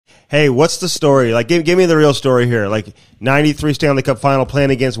hey, what's the story? Like, give me the real story here. Like, 93 Stanley Cup final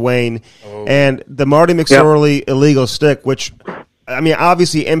playing against Wayne, and the Marty McSorley illegal stick, which, I mean,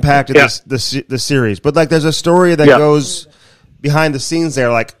 obviously impacted the series. But, like, there's a story that goes behind the scenes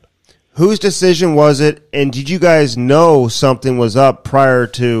there. Like, whose decision was it, and did you guys know something was up prior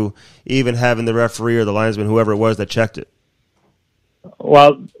to even having the referee or the linesman, whoever it was, that checked it?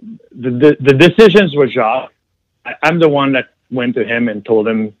 Well, the decisions were Jacques. I'm the one that went to him and told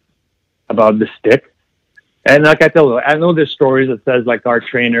him about the stick. And like I tell you, I know there's stories that says like our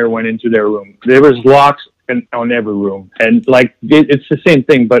trainer went into their room. There was locks on every room. And like, it's the same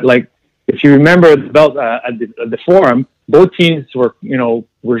thing. But like, if you remember about at the forum, both teams were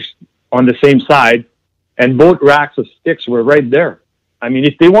on the same side, and both racks of sticks were right there. I mean,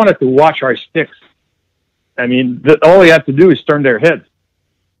 if they wanted to watch our sticks, I mean, all they have to do is turn their heads.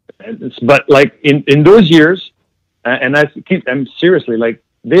 But like in those years, and I'm seriously, like,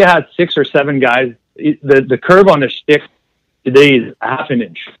 they had 6 or 7 guys. The curve on the stick today is half an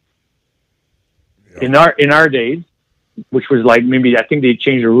inch. Yeah. In our days, which was like, maybe, I think they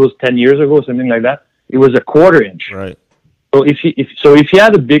changed the rules 10 years ago, something like that. It was a quarter inch. Right. So if you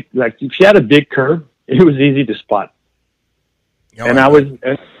had a big curve, it was easy to spot. Oh, and I was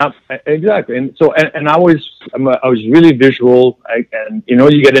exactly, and so and I was really visual. And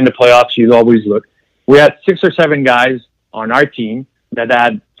you get in the playoffs, you always look. We had 6 or 7 guys on our team that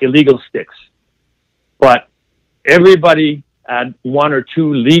had illegal sticks, but everybody had 1 or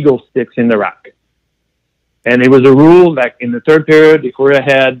 2 legal sticks in the rack. And it was a rule that in the third period, if we're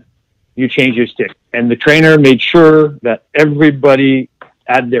ahead, you change your stick. And the trainer made sure that everybody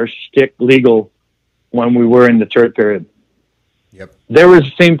had their stick legal when we were in the third period. Yep. There was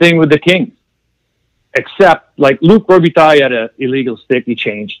the same thing with the Kings, except like Luc Robitaille had an illegal stick. He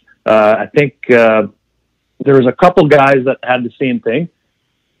changed. I think there was a couple guys that had the same thing.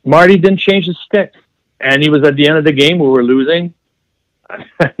 Marty didn't change his stick, and he was at the end of the game. We were losing.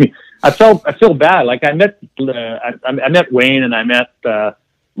 I feel bad. Like I met Wayne and I met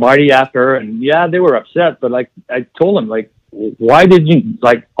Marty after, and yeah, they were upset. But like I told them, like, why did you,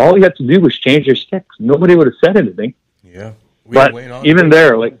 like, all you had to do was change your sticks. Nobody would have said anything. Yeah. But even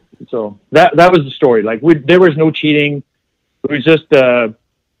there, like, so that was the story. Like, there was no cheating. It was just a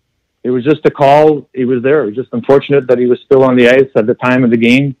call. He was there. It was just unfortunate that he was still on the ice at the time of the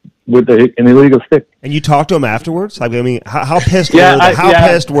game with an illegal stick. And you talked to him afterwards? Like, I mean, how pissed were they?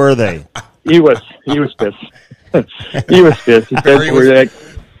 Pissed were they? He was pissed. He was pissed. He said,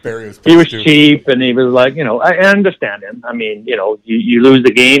 he was cheap, and he was like, I understand him. I mean, you lose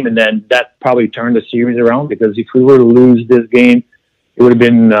the game, and then that probably turned the series around, because if we were to lose this game, it would have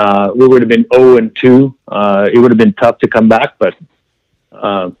been we would have been 0-2. It would have been tough to come back, but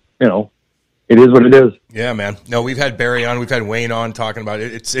it is what it is. Yeah, man. No, we've had Barry on, we've had Wayne on talking about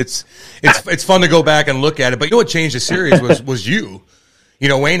it. It's fun to go back and look at it. But you know what changed the series was you.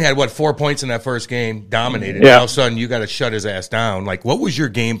 Wayne had 4 points in that first game, dominated. Yeah. All of a sudden, you got to shut his ass down. Like, what was your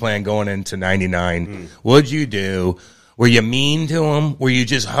game plan going into 99? What'd you do? Were you mean to him? Were you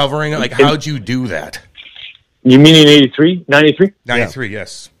just hovering? Like, how'd you do that? You mean in 83? 93? 93, yeah.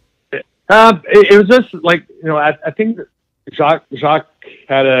 Yes. It was just like, I think Jacques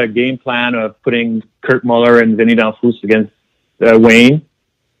had a game plan of putting Kurt Muller and Vinny Danfous against Wayne.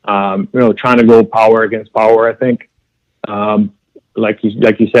 Trying to go power against power, I think. Like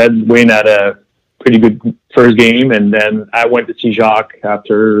you said, Wayne had a pretty good first game, and then I went to see Jacques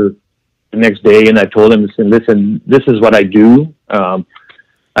after the next day, and I told him, listen, this is what I do.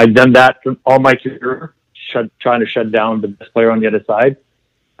 I've done that all my career, trying to shut down the best player on the other side.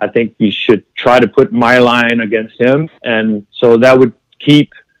 I think you should try to put my line against him, and so that would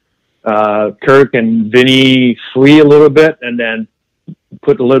keep Kirk and Vinny free a little bit, and then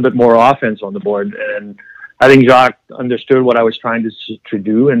put a little bit more offense on the board. And I think Jacques understood what I was trying to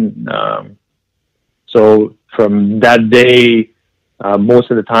do, and so from that day,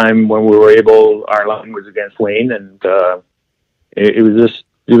 most of the time when we were able, our line was against Wayne, and it was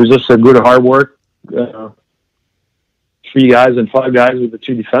just a good hard work. 3 guys and 5 guys with the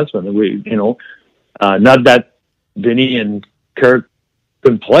 2 defensemen. And we, not that Vinny and Kirk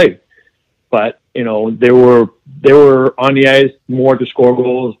couldn't play, but they were on the ice more to score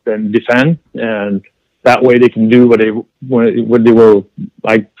goals than defend, and that way they can do what they were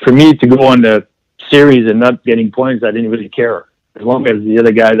like. For me to go on the series and not getting points, I didn't really care, as long as the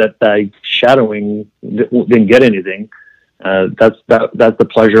other guy that I shadowing didn't get anything. That's the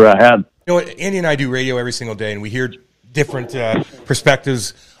pleasure I had. Andy and I do radio every single day, and we hear different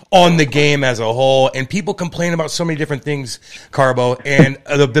perspectives on the game as a whole, and people complain about so many different things, Carbo, and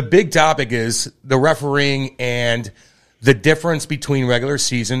the big topic is the refereeing and the difference between regular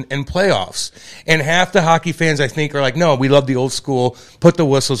season and playoffs. And half the hockey fans, I think, are like, no, we love the old school, put the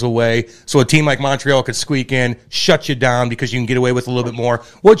whistles away so a team like Montreal could squeak in, shut you down because you can get away with a little bit more.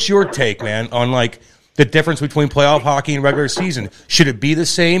 What's your take, man, on like the difference between playoff hockey and regular season? Should it be the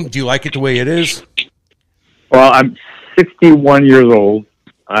same? Do you like it the way it is? Well, I'm 61 years old.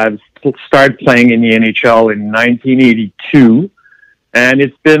 I've started playing in the NHL in 1982, and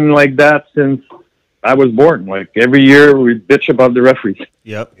it's been like that since I was born. Like every year, we bitch about the referees.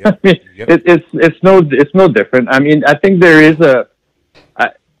 Yep. I mean, it's no different. I mean, I think there is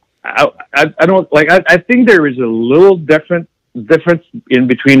I don't like. I think there is a little difference in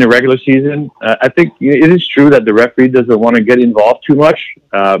between the regular season. I think it is true that the referee doesn't want to get involved too much.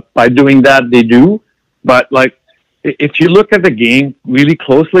 By doing that, they do. But like, if you look at the game really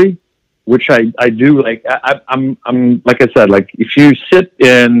closely, which I do, like I'm like I said, like if you sit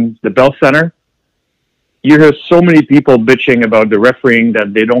in the Bell Center, you hear so many people bitching about the refereeing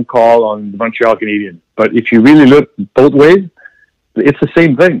that they don't call on the Montreal Canadiens. But if you really look both ways, it's the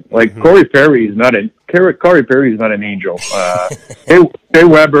same thing. Like Corey Perry is not an angel. Hey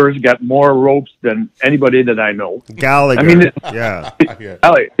Weber's got more ropes than anybody that I know. Gallagher. I mean,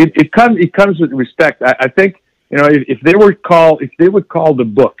 it comes with respect. I think if they would call the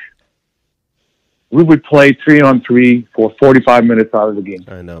book, we would play 3-on-3 for 45 minutes out of the game.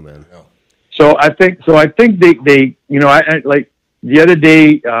 I know, man. So I think they I like the other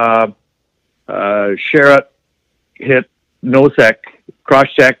day, Sherratt hit Nosek,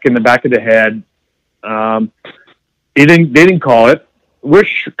 cross-check in the back of the head. They didn't call it,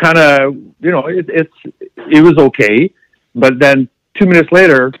 which kind of, it was okay. But then 2 minutes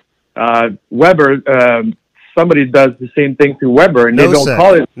later, Weber, somebody does the same thing to Weber, and they don't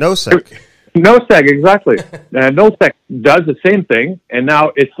call it. Nosek, exactly. Nosek does the same thing, and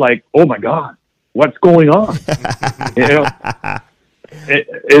now it's like, oh my God, what's going on?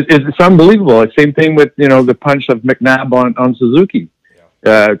 It's unbelievable. Same thing with the punch of McNabb on Suzuki.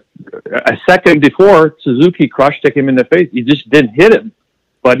 A second before, Suzuki cross-checked him in the face. He just didn't hit him,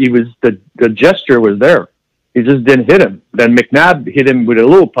 but the gesture was there. He just didn't hit him. Then McNabb hit him with a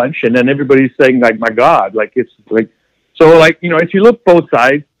little punch, and then everybody's saying like, "My God!" Like it's like so. Like if you look both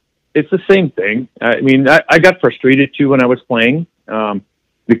sides, it's the same thing. I mean, I got frustrated too when I was playing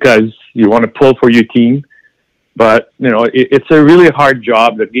because you want to pull for your team. But, it's a really hard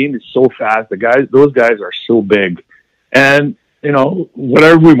job. The game is so fast. Those guys are so big. And,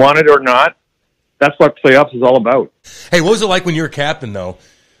 whether we want it or not, that's what playoffs is all about. Hey, what was it like when you were captain, though?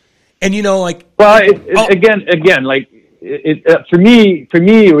 And, like... Well, again, like, for me,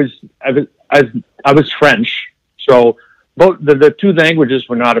 it was... I was French. So both the two languages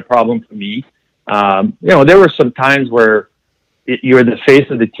were not a problem for me. There were some times where you're the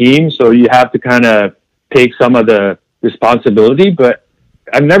face of the team, so you have to kind of take some of the responsibility, but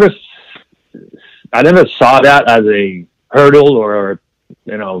I never saw that as a hurdle or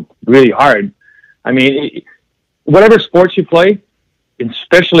really hard. I mean, whatever sports you play,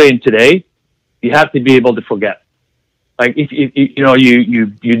 especially in today, you have to be able to forget. Like if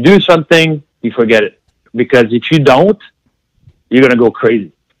you do something, you forget it, because if you don't, you're gonna go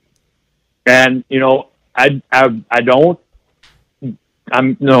crazy. And I don't.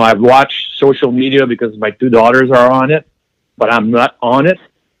 I've watched social media because my two daughters are on it, but I'm not on it.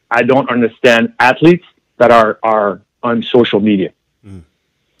 I don't understand athletes that are on social media.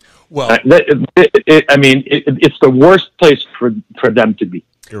 Well, it's the worst place for them to be.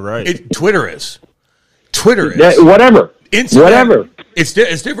 You're right. Twitter is. Whatever. Instagram, whatever. It's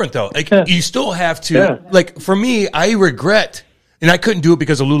different though. Like you still have to. Like for me, I regret, and I couldn't do it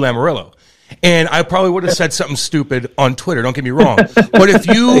because of Lou Lamoriello. And I probably would have said something stupid on Twitter. Don't get me wrong, but if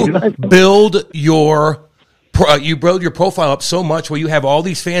you build your profile up so much where you have all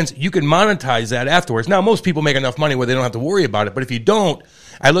these fans, you can monetize that afterwards. Now, most people make enough money where they don't have to worry about it. But if you don't,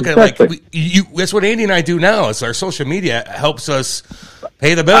 I look at it like that's what Andy and I do now. It's our social media helps us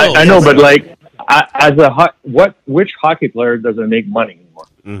pay the bills. I know, but like which hockey player doesn't make money anymore?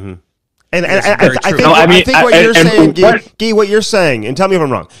 Mm-hmm. I think what you're saying, Guy, what you're saying, and tell me if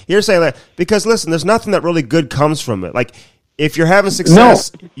I'm wrong. You're saying that because listen, there's nothing that really good comes from it. Like if you're having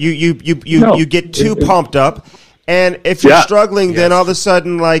success, you get too pumped up, and if you're struggling, then all of a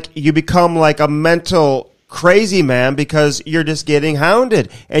sudden, like you become like a mental crazy man because you're just getting hounded,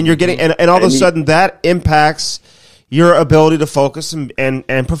 and you're getting, and all of a sudden that impacts your ability to focus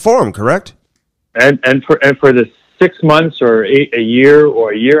and perform. Correct? And for the 6 months or a year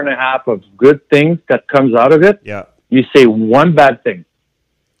or a year and a half of good things that comes out of it, you say one bad thing.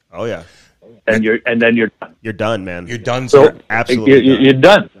 Oh yeah, and then you're done. You're done, man. You're done. So absolutely, you're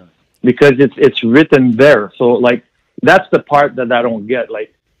done because it's written there. So like that's the part that I don't get.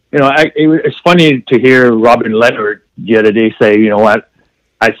 Like, it's funny to hear Robin Leonard the other day say, you know what,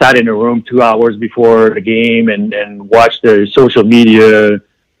 I sat in a room 2 hours before the game and watched the social media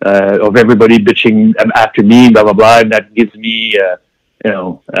of everybody bitching after me, blah blah blah, and that gives me,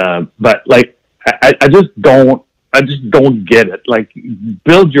 but like I just don't get it. Like,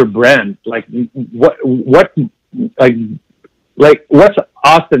 build your brand. Like, what like what's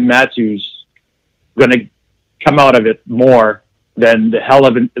Austin Matthews gonna come out of it more than the hell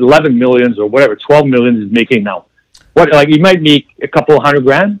of 11 millions or whatever 12 million is making now? What, like, you might make a couple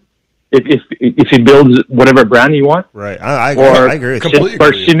 $100,000 if he builds whatever brand you want. Right. I agree. Completely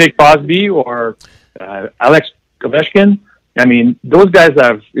or Sidney Crosby or Alex Ovechkin. I mean, those guys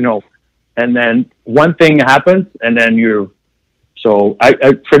have, and then one thing happens, and then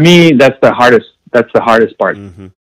for me, that's the hardest part. Mm-hmm.